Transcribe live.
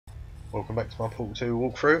Welcome back to my Portal 2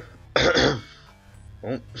 walkthrough.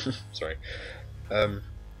 Oh, sorry.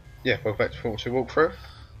 Yeah, welcome back to Portal 2 walkthrough.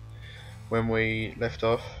 When we left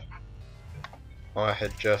off, I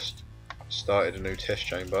had just started a new test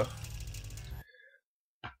chamber,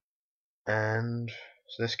 and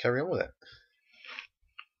so let's carry on with it.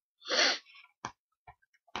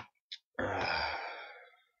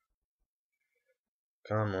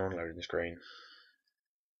 Come on, loading the screen.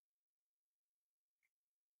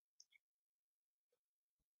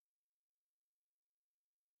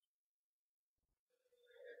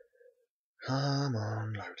 Come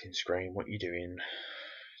on, loading screen, what are you doing?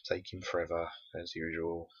 Taking forever, as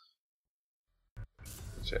usual.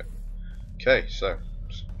 That's it. Okay, so,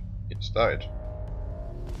 let's get started.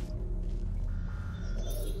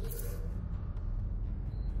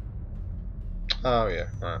 Oh yeah,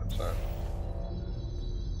 right, so.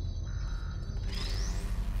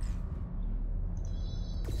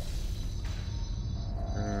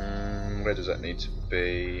 Where does that need to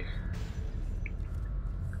be?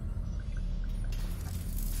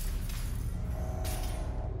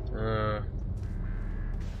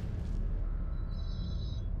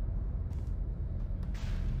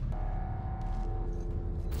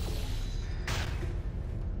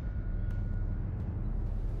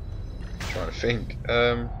 Trying to think.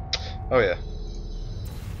 Oh yeah.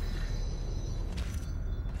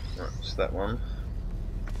 Right, it's that one.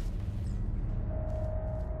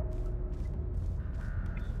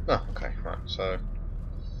 Oh, okay, right, so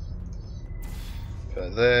put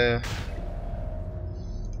it there.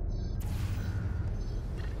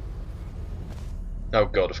 Oh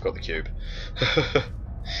god, I forgot the cube.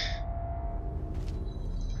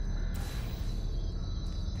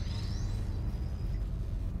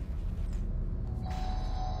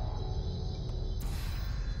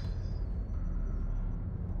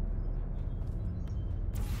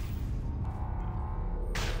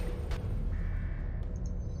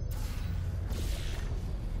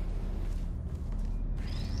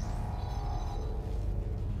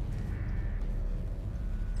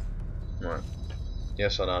 Right.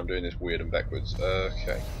 Yes, I know I'm doing this weird and backwards.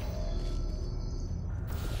 Okay.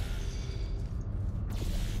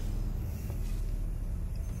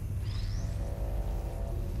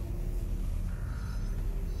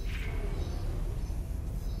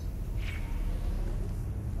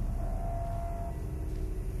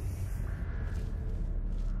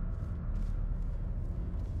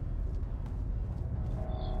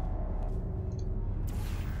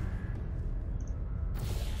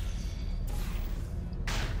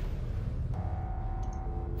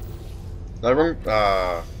 No, wrong.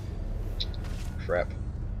 Ah, crap.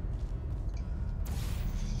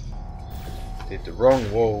 Did the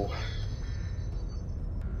wrong wall.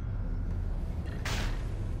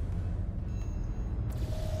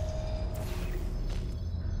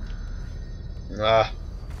 Ah.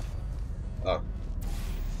 Oh.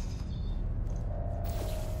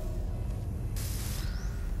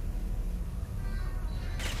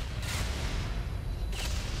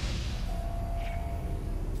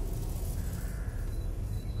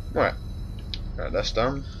 Right. Right, that's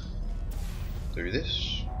done. Do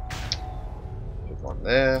this. Put one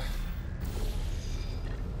there.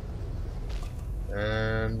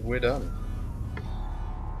 And we're done.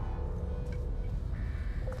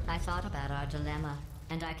 I thought about our dilemma,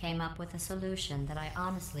 and I came up with a solution that I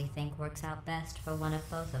honestly think works out best for one of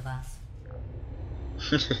both of us.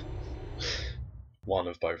 One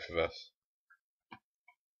of both of us.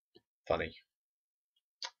 Funny.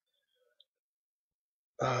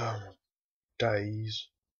 Days.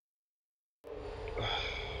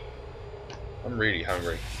 I'm really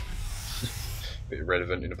hungry. Bit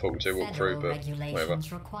irrelevant in a Portal 2 walkthrough, but regulations whatever.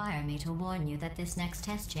 require me to warn you that this next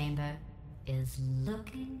test chamber is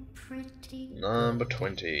looking pretty Number good.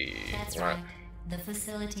 20. That's right. The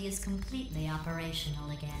facility is completely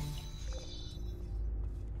operational again.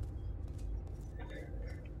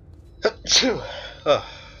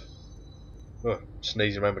 Oh,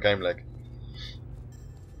 sneezing around my game leg.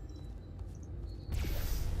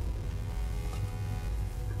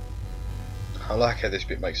 I like how this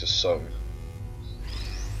bit makes a song.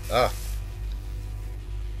 Ah.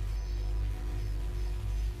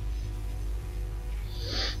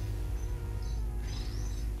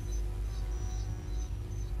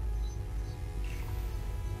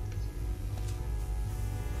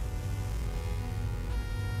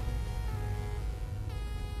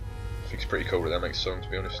 I think it's pretty cool that that makes a song, to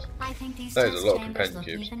be honest. I think these That is test a lot of chambers companion look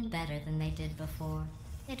cubes. even better than they did before.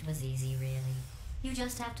 It was easy, really. You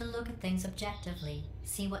just have to look at things objectively,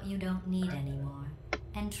 see what you don't need anymore,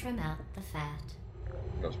 and trim out the fat.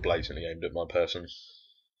 That was blatantly aimed at my person.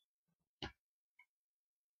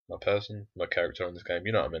 my person, my character in this game.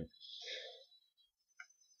 You know what I mean?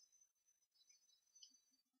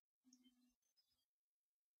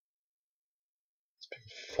 It's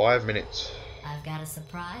been 5 minutes. I've got a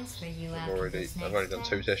surprise for you after this next I've only done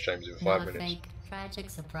 2 test chambers in 5 Not a minutes. fake, tragic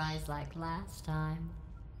surprise like last time.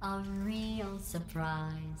 A real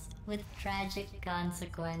surprise with tragic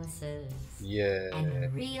consequences. Yeah.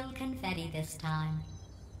 And real confetti this time.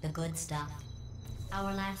 The good stuff.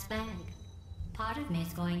 Our last bag. Part of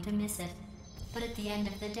me's going to miss it. But at the end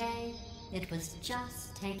of the day, it was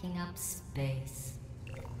just taking up space.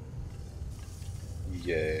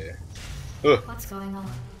 Yeah. Ugh. What's going on?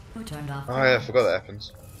 Who turned off the Oh yeah, I lights? forgot that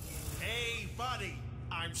happens. Hey, buddy.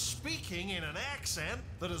 I'm speaking in an accent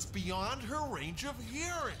that is beyond her range of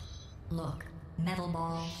hearing. Look, metal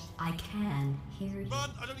ball, I can hear you.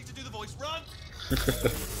 Run! I don't need to do the voice. Run!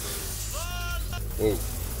 Whoa.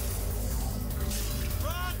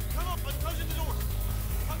 Run! Come on! I'm closing the door.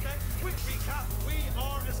 Okay, quick recap. We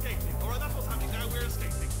are escaping. Alright, that's what's happening now. We're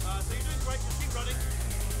escaping. So you're doing great. Just keep running.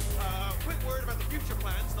 Quick word about the future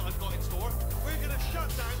plans that I've got in store. We're going to shut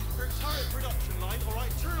down her turret production line.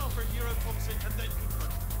 Alright, turn off her neurotoxin and then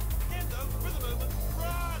confront. Again, though, for the moment,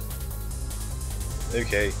 run!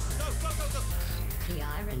 Okay. Go, go, go, go! The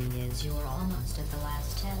irony is you were almost at the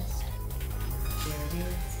last test. Here it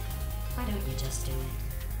is. Why don't you just do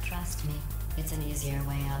it? Trust me, it's an easier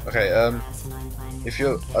way out. Okay, if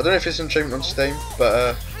you're, I don't know if it's an achievement on Steam,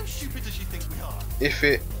 but How stupid does she think we are?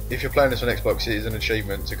 if you're playing this on Xbox, it is an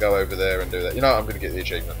achievement to go over there and do that. You know what, I'm going to get the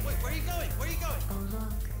achievement. Wait, where are you going? Where are you going? Oh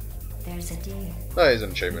look, there's a deer. No, it is an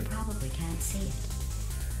You achievement. probably can't see it.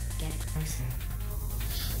 Get closer.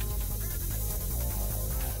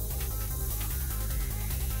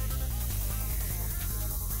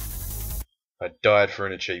 I died for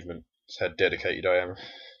an achievement. That's how dedicated I am.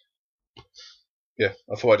 Yeah,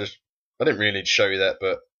 I thought I didn't really need to show you that,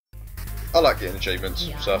 but I like getting achievements,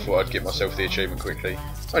 so I thought I'd get myself the achievement quickly.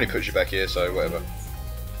 Only puts you back here, so whatever.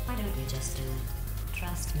 Why don't you just do it?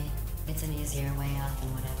 Trust me, it's an easier way out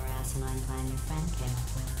than whatever asinine plan your friend came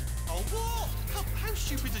up with. Oh, what? How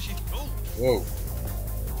stupid does she think? Oh, Whoa.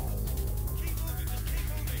 keep moving, just keep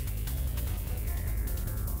moving.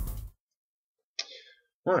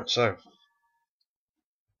 Right, so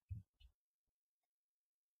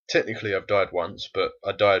technically I've died once, but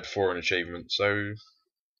I died for an achievement, so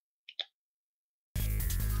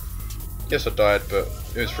yes, I died, but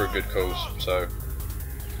it was for a good cause, so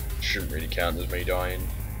shouldn't really count as me dying.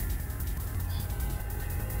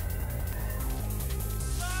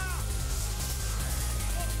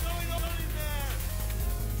 What's going on in there?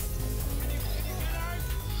 Can you get out?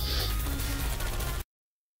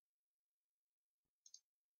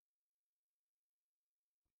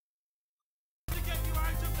 To get you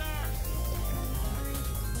out of there!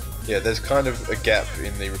 Yeah, there's kind of a gap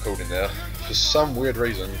in the recording there. For some weird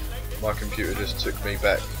reason, my computer just took me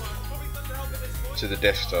back to the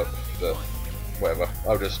desktop, but whatever.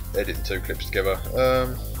 I'll just edit the 2 clips together.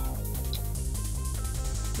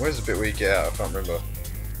 Where's the bit where you get out? I can't remember.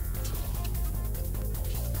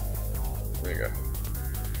 There you go.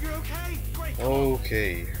 You're okay? Great. Come on.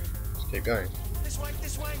 Okay, let's keep going. This way,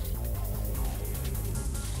 this way.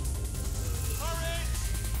 Hurry!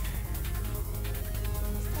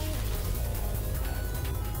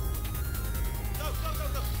 Go, go, go,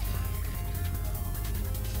 go.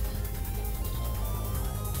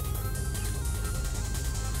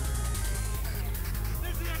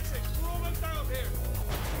 There's the exit. We're almost out of here.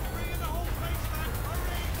 Bring in the whole place now.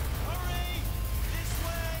 Hurry! Hurry! This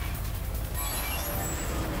way!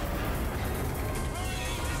 Hurry!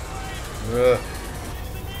 This way! Ugh.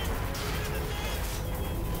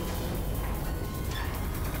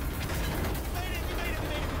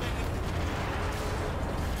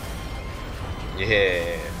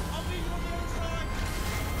 Yeah. I'll be on the outside.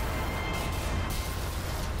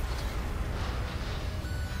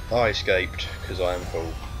 I escaped because I am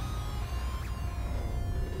cool.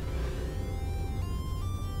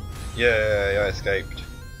 Yay, I escaped.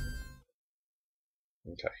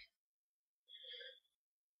 Okay.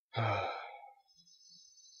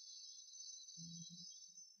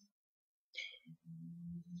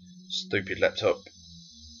 Stupid laptop.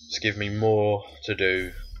 It's giving me more to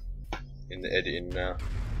do in the editing now.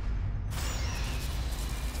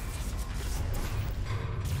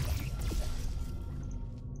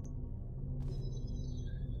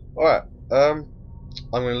 Alright, I'm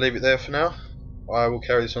going to leave it there for now. I will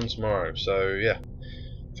carry this on tomorrow, so yeah.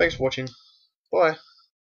 Thanks for watching. Bye.